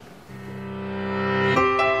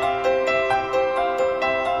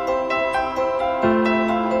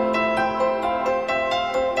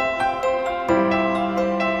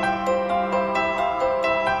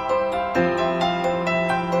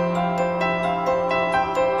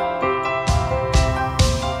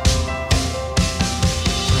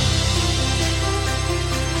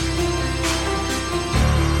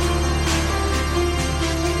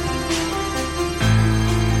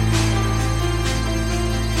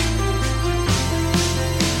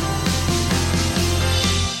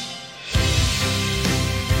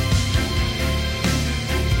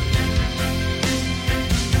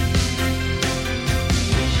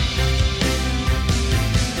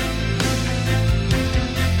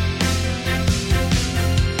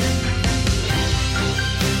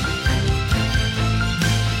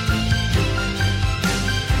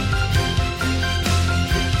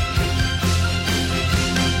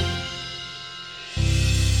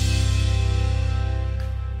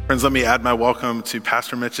Friends, let me add my welcome to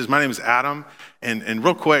Pastor Mitch's. My name is Adam, and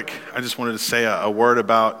real quick, I just wanted to say a word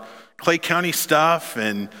about Clay County stuff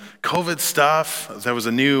and COVID stuff. There was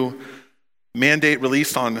a new mandate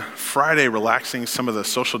released on Friday relaxing some of the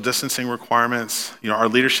social distancing requirements. Our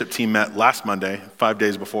leadership team met last Monday, 5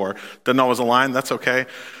 days before. Doesn't always align, that's okay.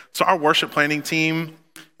 So our worship planning team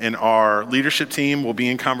and our leadership team will be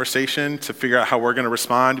in conversation to figure out how we're going to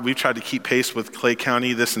respond. We've tried to keep pace with Clay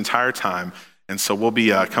County this entire time. And so we'll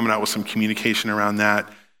be coming out with some communication around that.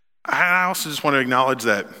 I also just want to acknowledge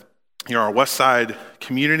that our West Side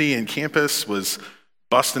community and campus was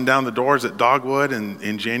busting down the doors at Dogwood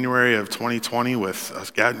in January of 2020 with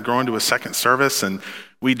us growing to a second service. And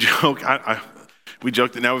we joke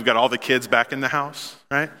that now we've got all the kids back in the house,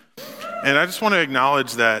 right? And I just want to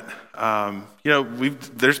acknowledge that,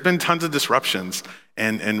 there's been tons of disruptions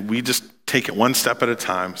and we just take it one step at a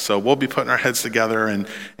time. So we'll be putting our heads together and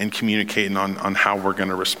communicating on how we're going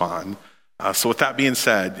to respond. So with that being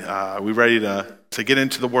said, are we ready to get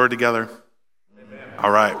into the word together? Amen.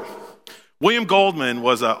 All right. William Goldman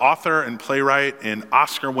was an author and playwright and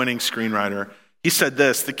Oscar-winning screenwriter. He said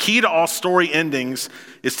this: "The key to all story endings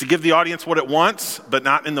is to give the audience what it wants, but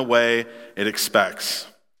not in the way it expects."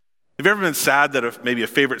 Have you ever been sad that maybe a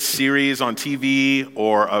favorite series on TV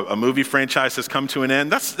or a movie franchise has come to an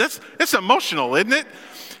end? That's emotional, isn't it?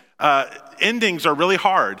 Endings are really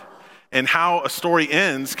hard, and how a story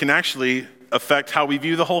ends can actually affect how we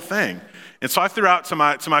view the whole thing. And so I threw out to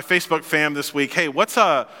my Facebook fam this week, hey, what's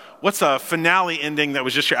a finale ending that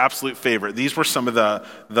was just your absolute favorite? These were some of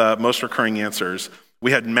the most recurring answers.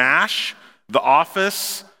 We had MASH, The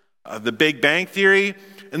Office, The Big Bang Theory,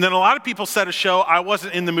 and then a lot of people said a show I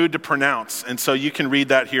wasn't in the mood to pronounce, and so you can read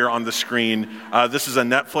that here on the screen. This is a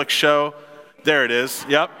Netflix show. There it is,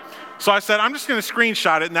 yep. So I said, I'm just gonna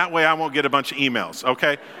screenshot it, and that way I won't get a bunch of emails,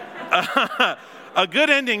 okay? A good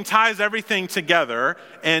ending ties everything together,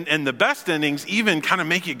 and the best endings even kind of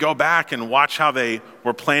make you go back and watch how they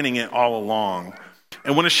were planning it all along.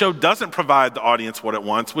 And when a show doesn't provide the audience what it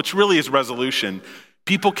wants, which really is resolution,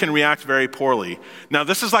 people can react very poorly. Now,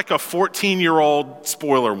 this is like a 14-year-old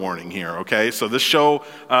spoiler warning here, okay? So this show,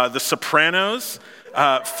 The Sopranos,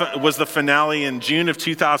 was the finale in June of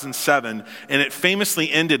 2007, and it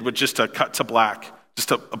famously ended with just a cut to black, just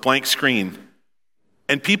a blank screen.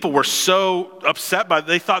 And people were so upset by it,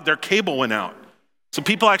 they thought their cable went out. So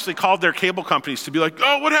people actually called their cable companies to be like,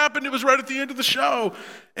 oh, what happened? It was right at the end of the show.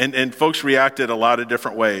 And folks reacted a lot of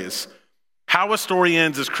different ways. How a story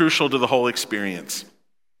ends is crucial to the whole experience.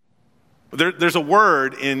 There's a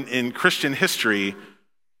word in Christian history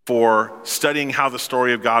for studying how the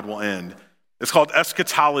story of God will end. It's called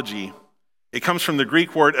eschatology. It comes from the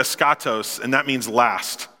Greek word eschatos, and that means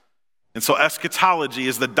last. And so eschatology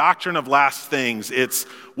is the doctrine of last things. It's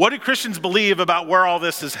what do Christians believe about where all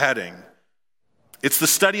this is heading? It's the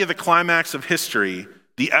study of the climax of history,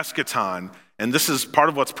 the eschaton, and this is part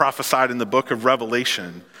of what's prophesied in the book of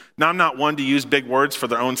Revelation. Now, I'm not one to use big words for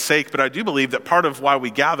their own sake, but I do believe that part of why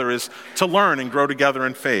we gather is to learn and grow together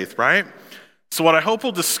in faith, right? So what I hope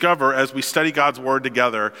we'll discover as we study God's word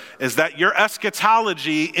together is that your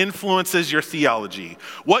eschatology influences your theology.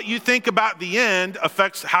 What you think about the end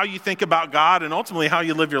affects how you think about God and ultimately how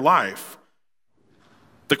you live your life.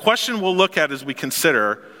 The question we'll look at as we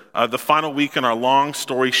consider the final week in our long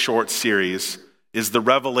story short series is the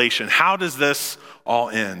revelation. How does this all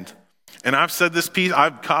end? And I've said this piece,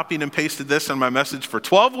 I've copied and pasted this in my message for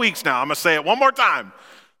 12 weeks now. I'm going to say it one more time.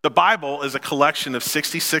 The Bible is a collection of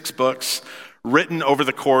 66 books written over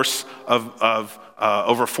the course of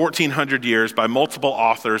over 1,400 years by multiple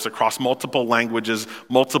authors across multiple languages,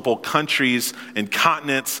 multiple countries and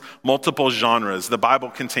continents, multiple genres. The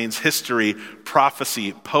Bible contains history,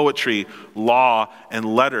 prophecy, poetry, law, and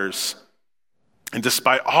letters. And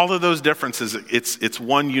despite all of those differences, it's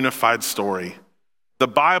one unified story. The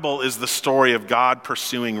Bible is the story of God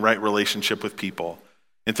pursuing right relationship with people.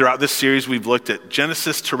 And throughout this series, we've looked at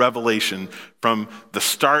Genesis to Revelation, from the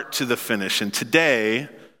start to the finish. And today,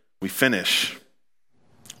 we finish.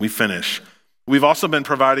 We've also been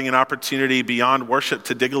providing an opportunity beyond worship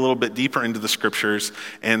to dig a little bit deeper into the scriptures.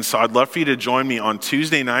 And so I'd love for you to join me on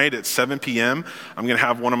Tuesday night at 7 p.m. I'm going to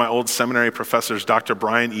have one of my old seminary professors, Dr.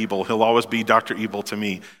 Brian Ebel. He'll always be Dr. Ebel to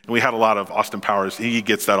me. And we had a lot of Austin Powers. He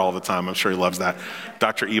gets that all the time. I'm sure he loves that,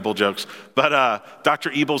 Dr. Ebel jokes. But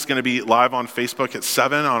Dr. Ebel's going to be live on Facebook at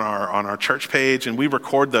 7 on our church page. And we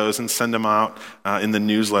record those and send them out in the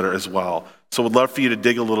newsletter as well. So we'd love for you to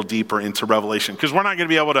dig a little deeper into Revelation, because we're not going to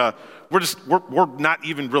be able to, we're not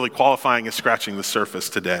even really qualifying as scratching the surface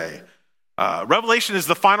today. Revelation is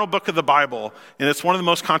the final book of the Bible, and it's one of the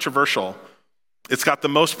most controversial. It's got the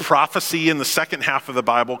most prophecy in the second half of the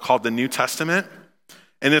Bible called the New Testament.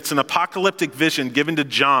 And it's an apocalyptic vision given to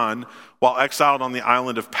John while exiled on the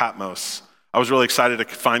island of Patmos. I was really excited to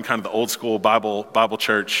find kind of the old school Bible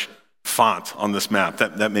church font on this map.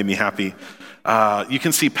 That made me happy. You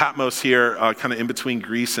can see Patmos here, kind of in between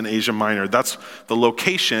Greece and Asia Minor. That's the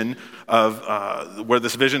location of where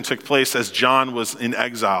this vision took place as John was in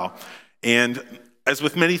exile. And as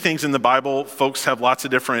with many things in the Bible, folks have lots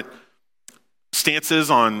of different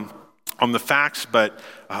stances on the facts, but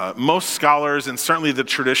most scholars, and certainly the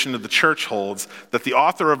tradition of the church, holds that the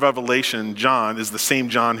author of Revelation, John, is the same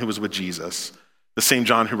John who was with Jesus, the same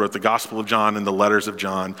John who wrote the Gospel of John and the letters of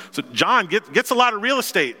John. So John gets a lot of real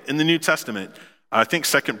estate in the New Testament. I think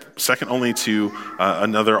second only to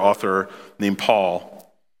another author named Paul.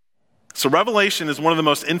 So Revelation is one of the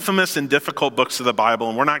most infamous and difficult books of the Bible,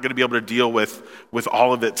 and we're not going to be able to deal with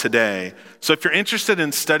all of it today. So if you're interested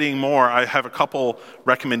in studying more, I have a couple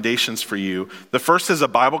recommendations for you. The first is a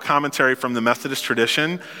Bible commentary from the Methodist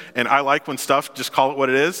tradition, and I like when stuff, just call it what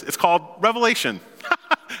it is. It's called Revelation.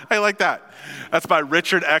 I like that. That's by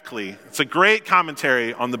Richard Eckley. It's a great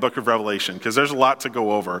commentary on the book of Revelation because there's a lot to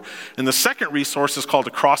go over. And the second resource is called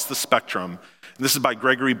Across the Spectrum. This is by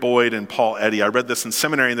Gregory Boyd and Paul Eddy. I read this in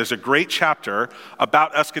seminary, and there's a great chapter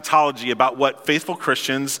about eschatology, about what faithful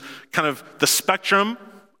Christians, kind of the spectrum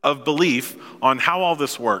of belief on how all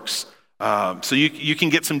this works. So you can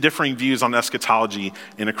get some differing views on eschatology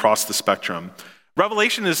in Across the Spectrum.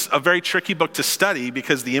 Revelation is a very tricky book to study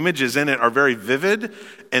because the images in it are very vivid,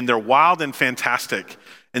 and they're wild and fantastic.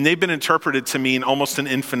 And they've been interpreted to mean almost an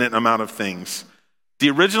infinite amount of things. The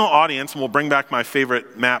original audience, and we'll bring back my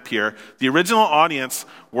favorite map here, the original audience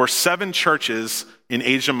were 7 churches in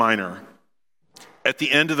Asia Minor at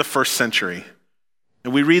the end of the first century.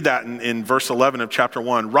 And we read that in verse 11 of chapter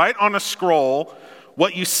 1. Write on a scroll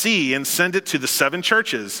what you see and send it to the 7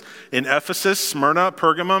 churches in Ephesus, Smyrna,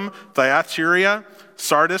 Pergamum, Thyatira,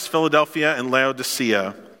 Sardis, Philadelphia, and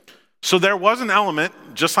Laodicea. So there was an element,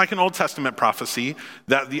 just like an Old Testament prophecy,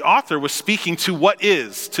 that the author was speaking to what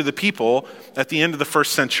is to the people at the end of the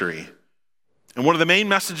first century. And one of the main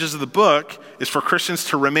messages of the book is for Christians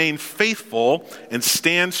to remain faithful and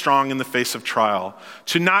stand strong in the face of trial,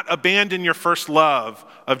 to not abandon your first love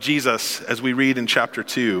of Jesus, as we read in chapter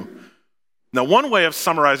 2. Now, one way of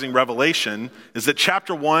summarizing Revelation is that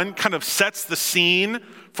chapter 1 kind of sets the scene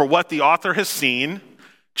for what the author has seen.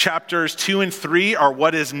 Chapters 2 and 3 are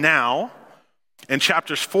what is now, and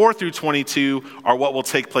chapters 4 through 22 are what will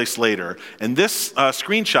take place later. And this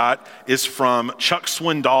screenshot is from Chuck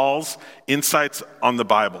Swindoll's Insights on the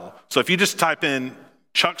Bible. So if you just type in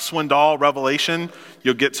Chuck Swindoll Revelation,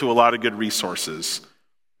 you'll get to a lot of good resources.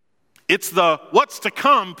 It's the what's to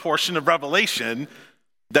come portion of Revelation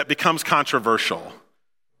that becomes controversial.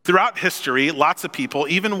 Throughout history, lots of people,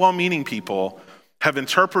 even well-meaning people, have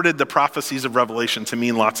interpreted the prophecies of Revelation to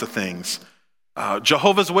mean lots of things.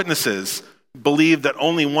 Jehovah's Witnesses believe that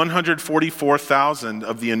only 144,000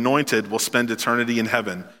 of the anointed will spend eternity in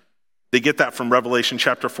heaven. They get that from Revelation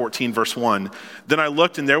chapter 14, verse 1. Then I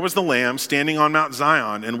looked, and there was the Lamb standing on Mount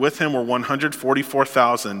Zion, and with him were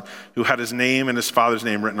 144,000 who had his name and his father's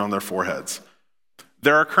name written on their foreheads.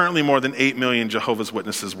 There are currently more than 8 million Jehovah's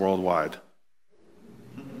Witnesses worldwide.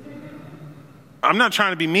 I'm not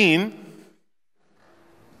trying to be mean.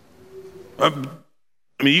 I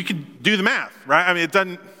mean, you can do the math, right? I mean, it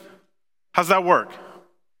doesn't, how's that work?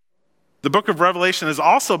 The book of Revelation has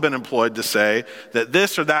also been employed to say that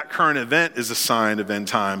this or that current event is a sign of end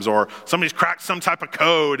times, or somebody's cracked some type of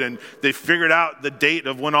code and they figured out the date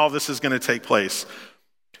of when all this is going to take place.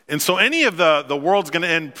 And so any of the world's going to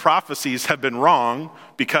end prophecies have been wrong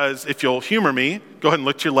because if you'll humor me, go ahead and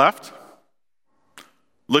look to your left.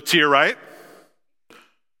 Look to your right.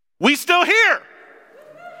 We still here.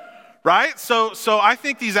 Right? So I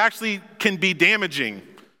think these actually can be damaging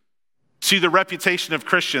to the reputation of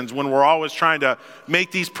Christians when we're always trying to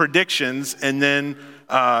make these predictions and then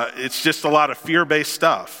it's just a lot of fear-based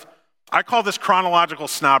stuff. I call this chronological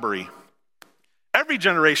snobbery. Every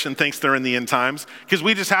generation thinks they're in the end times because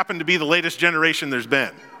we just happen to be the latest generation there's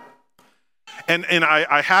been. And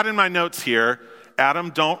I had in my notes here, Adam,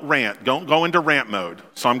 don't rant. Don't go into rant mode.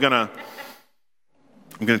 So I'm going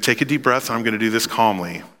to take a deep breath and I'm going to do this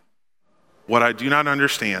calmly. What I do not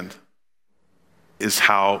understand is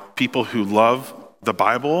how people who love the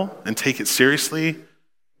Bible and take it seriously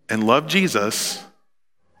and love Jesus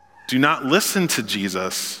do not listen to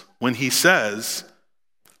Jesus when he says,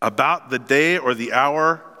 about the day or the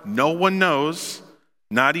hour, no one knows,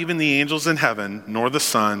 not even the angels in heaven, nor the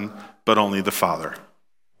Son, but only the Father.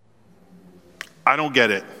 I don't get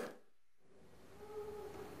it.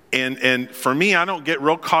 And for me, I don't get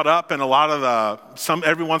real caught up in a lot of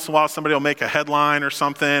every once in a while somebody will make a headline or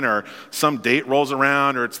something, or some date rolls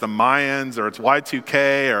around, or it's the Mayans, or it's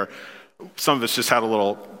Y2K, or some of us just had a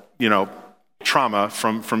little, trauma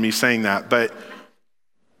from me saying that. But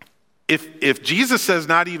if Jesus says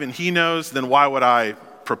not even he knows, then why would I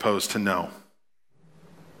propose to know?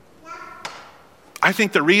 I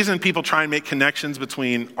think the reason people try and make connections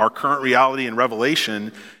between our current reality and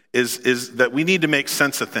Revelation is that we need to make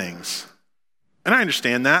sense of things. And I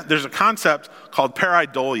understand that. There's a concept called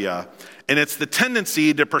pareidolia, and it's the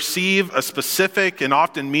tendency to perceive a specific and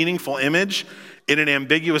often meaningful image in an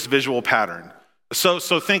ambiguous visual pattern. So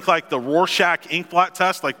think like the Rorschach ink blot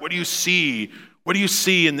test. Like, what do you see? What do you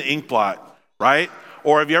see in the ink blot, right?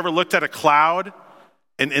 Or have you ever looked at a cloud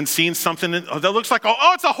and seen something that looks like,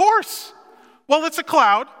 oh, it's a horse? Well, it's a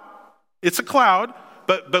cloud. It's a cloud.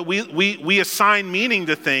 But we assign meaning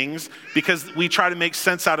to things because we try to make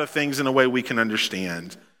sense out of things in a way we can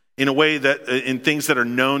understand, in a way that, in things that are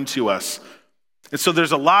known to us. And so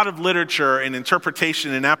there's a lot of literature and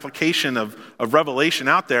interpretation and application of Revelation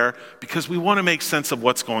out there because we want to make sense of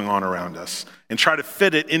what's going on around us and try to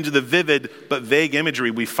fit it into the vivid but vague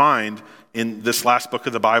imagery we find in this last book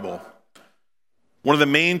of the Bible. One of the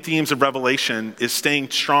main themes of Revelation is staying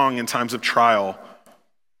strong in times of trial.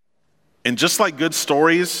 And just like good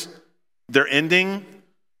stories, their ending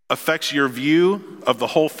affects your view of the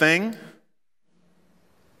whole thing.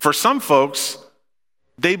 For some folks,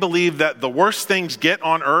 they believe that the worse things get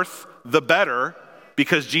on earth, the better,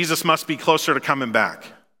 because Jesus must be closer to coming back.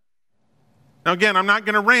 Now again, I'm not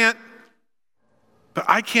going to rant, but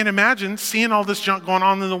I can't imagine seeing all this junk going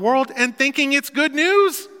on in the world and thinking it's good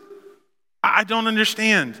news. I don't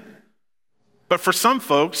understand. But for some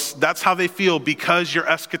folks, that's how they feel because your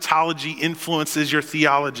eschatology influences your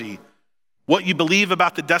theology. What you believe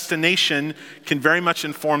about the destination can very much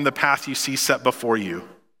inform the path you see set before you.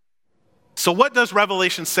 So what does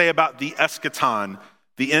Revelation say about the eschaton,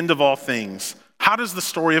 the end of all things? How does the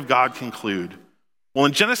story of God conclude? Well,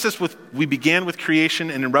 in Genesis, we began with creation,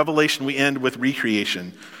 and in Revelation, we end with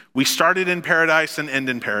recreation. We started in paradise and end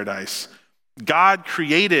in paradise. God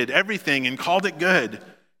created everything and called it good.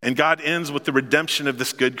 And God ends with the redemption of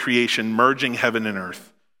this good creation, merging heaven and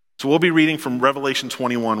earth. So we'll be reading from Revelation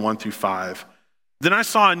 21, 1 through 5. Then I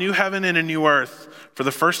saw a new heaven and a new earth, for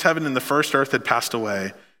the first heaven and the first earth had passed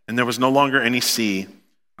away, and there was no longer any sea.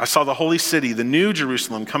 I saw the holy city, the new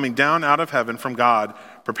Jerusalem, coming down out of heaven from God,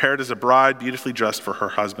 prepared as a bride beautifully dressed for her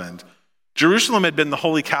husband. Jerusalem had been the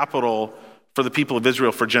holy capital for the people of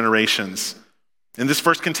Israel for generations. And this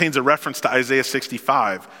verse contains a reference to Isaiah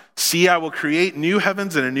 65. See, I will create new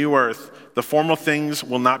heavens and a new earth. The former things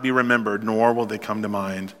will not be remembered, nor will they come to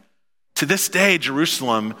mind. To this day,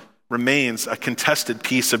 Jerusalem remains a contested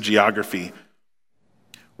piece of geography.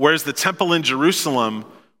 Whereas the temple in Jerusalem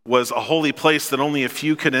was a holy place that only a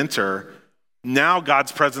few could enter, now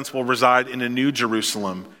God's presence will reside in a new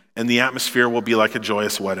Jerusalem, and the atmosphere will be like a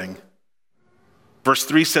joyous wedding. Verse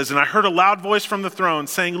 3 says, and I heard a loud voice from the throne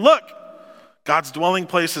saying, look, God's dwelling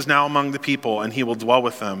place is now among the people, and he will dwell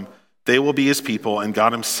with them. They will be his people, and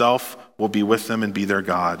God himself will be with them and be their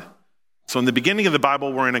God. So in the beginning of the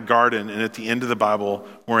Bible, we're in a garden, and at the end of the Bible,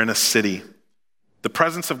 we're in a city. The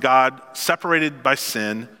presence of God, separated by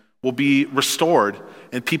sin, will be restored,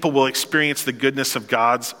 and people will experience the goodness of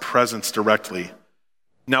God's presence directly.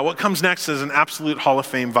 Now, what comes next is an absolute Hall of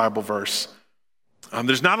Fame Bible verse.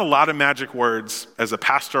 There's not a lot of magic words. As a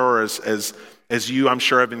pastor or as you, I'm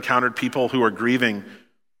sure, have encountered people who are grieving,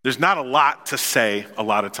 there's not a lot to say a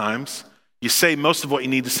lot of times. You say most of what you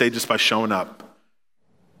need to say just by showing up.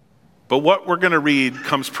 But what we're going to read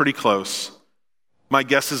comes pretty close. My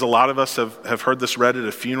guess is a lot of us have heard this read at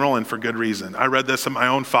a funeral, and for good reason. I read this at my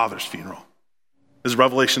own father's funeral. This is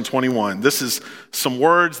Revelation 21. This is some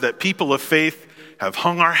words that people of faith have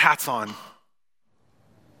hung our hats on.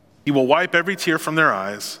 He will wipe every tear from their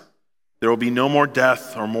eyes. There will be no more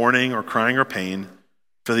death or mourning or crying or pain,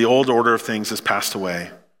 for the old order of things has passed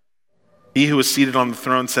away. He who was seated on the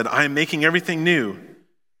throne said, I am making everything new.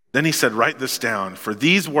 Then he said, write this down, for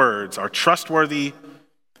these words are trustworthy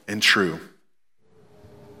and true.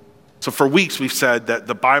 So for weeks we've said that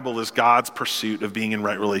the Bible is God's pursuit of being in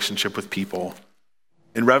right relationship with people.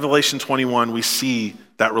 In Revelation 21, we see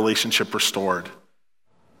that relationship restored.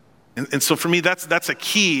 And so for me, that's a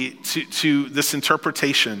key to this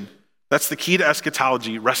interpretation. That's the key to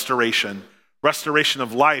eschatology, restoration. Restoration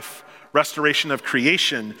of life, restoration of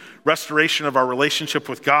creation, restoration of our relationship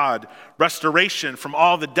with God, restoration from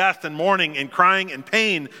all the death and mourning and crying and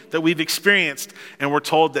pain that we've experienced. And we're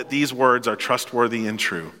told that these words are trustworthy and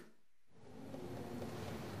true.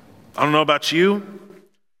 I don't know about you,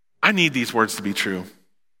 I need these words to be true.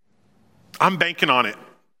 I'm banking on it.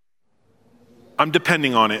 I'm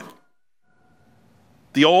depending on it.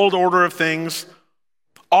 The old order of things,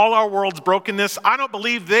 all our world's brokenness, I don't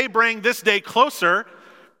believe they bring this day closer.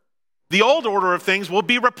 The old order of things will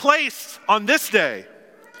be replaced on this day.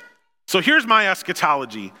 So here's my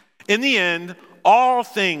eschatology. In the end, all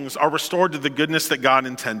things are restored to the goodness that God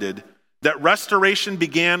intended. That restoration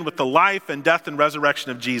began with the life and death and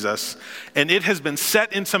resurrection of Jesus, and it has been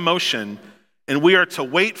set into motion, and we are to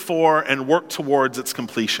wait for and work towards its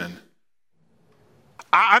completion.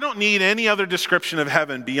 I don't need any other description of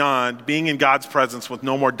heaven beyond being in God's presence with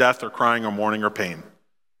no more death or crying or mourning or pain.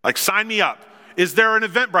 Like, sign me up. Is there an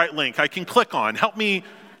Eventbrite link I can click on? Help me.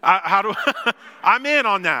 I'm in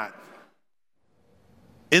on that.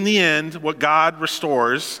 In the end, what God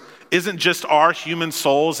restores isn't just our human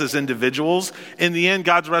souls as individuals. In the end,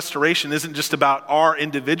 God's restoration isn't just about our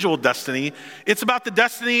individual destiny. It's about the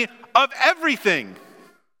destiny of everything.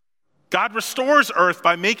 God restores earth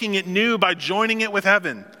by making it new, by joining it with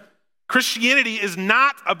heaven. Christianity is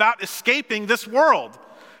not about escaping this world.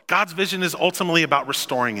 God's vision is ultimately about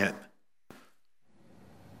restoring it.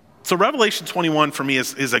 So Revelation 21 for me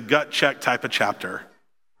is a gut check type of chapter.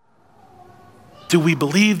 Do we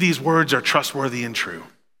believe these words are trustworthy and true?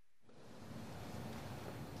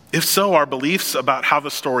 If so, our beliefs about how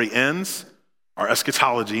the story ends, our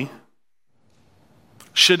eschatology,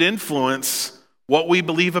 should influence what we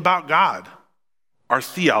believe about God, our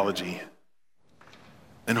theology.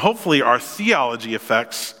 And hopefully our theology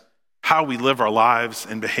affects how we live our lives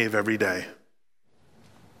and behave every day.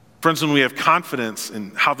 Friends, when we have confidence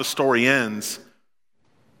in how the story ends,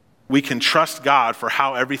 we can trust God for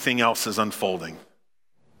how everything else is unfolding.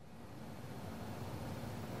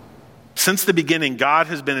 Since the beginning, God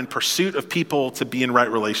has been in pursuit of people to be in right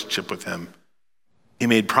relationship with him. He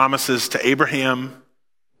made promises to Abraham,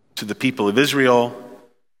 to the people of Israel,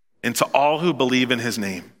 and to all who believe in his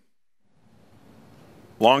name.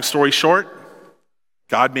 Long story short,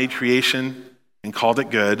 God made creation and called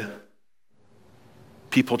it good.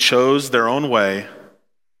 People chose their own way,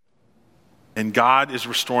 and God is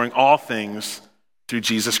restoring all things through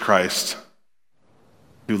Jesus Christ,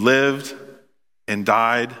 who lived and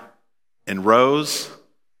died and rose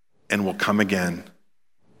and will come again.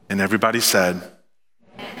 And everybody said,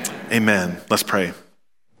 amen. Let's pray.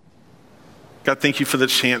 God, thank you for the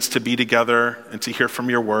chance to be together and to hear from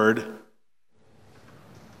your word.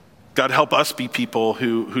 God, help us be people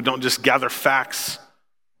who don't just gather facts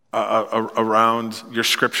around your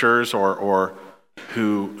scriptures or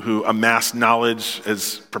who amass knowledge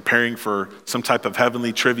as preparing for some type of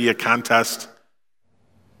heavenly trivia contest,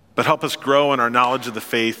 but help us grow in our knowledge of the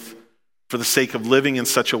faith for the sake of living in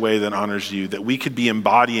such a way that honors you, that we could be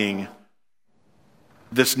embodying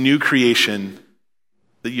this new creation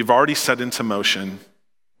that you've already set into motion.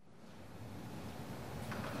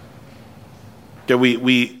 That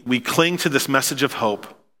we cling to this message of hope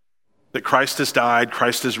that Christ has died,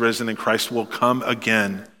 Christ has risen, and Christ will come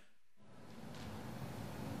again.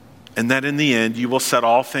 And that in the end, you will set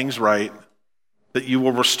all things right, that you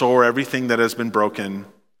will restore everything that has been broken,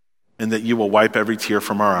 and that you will wipe every tear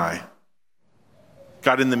from our eye.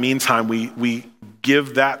 God, in the meantime, we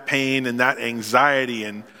give that pain and that anxiety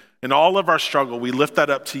and all of our struggle, we lift that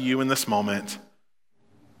up to you in this moment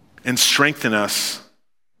and strengthen us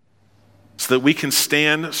so that we can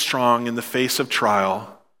stand strong in the face of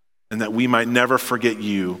trial and that we might never forget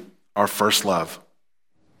you, our first love.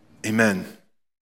 Amen.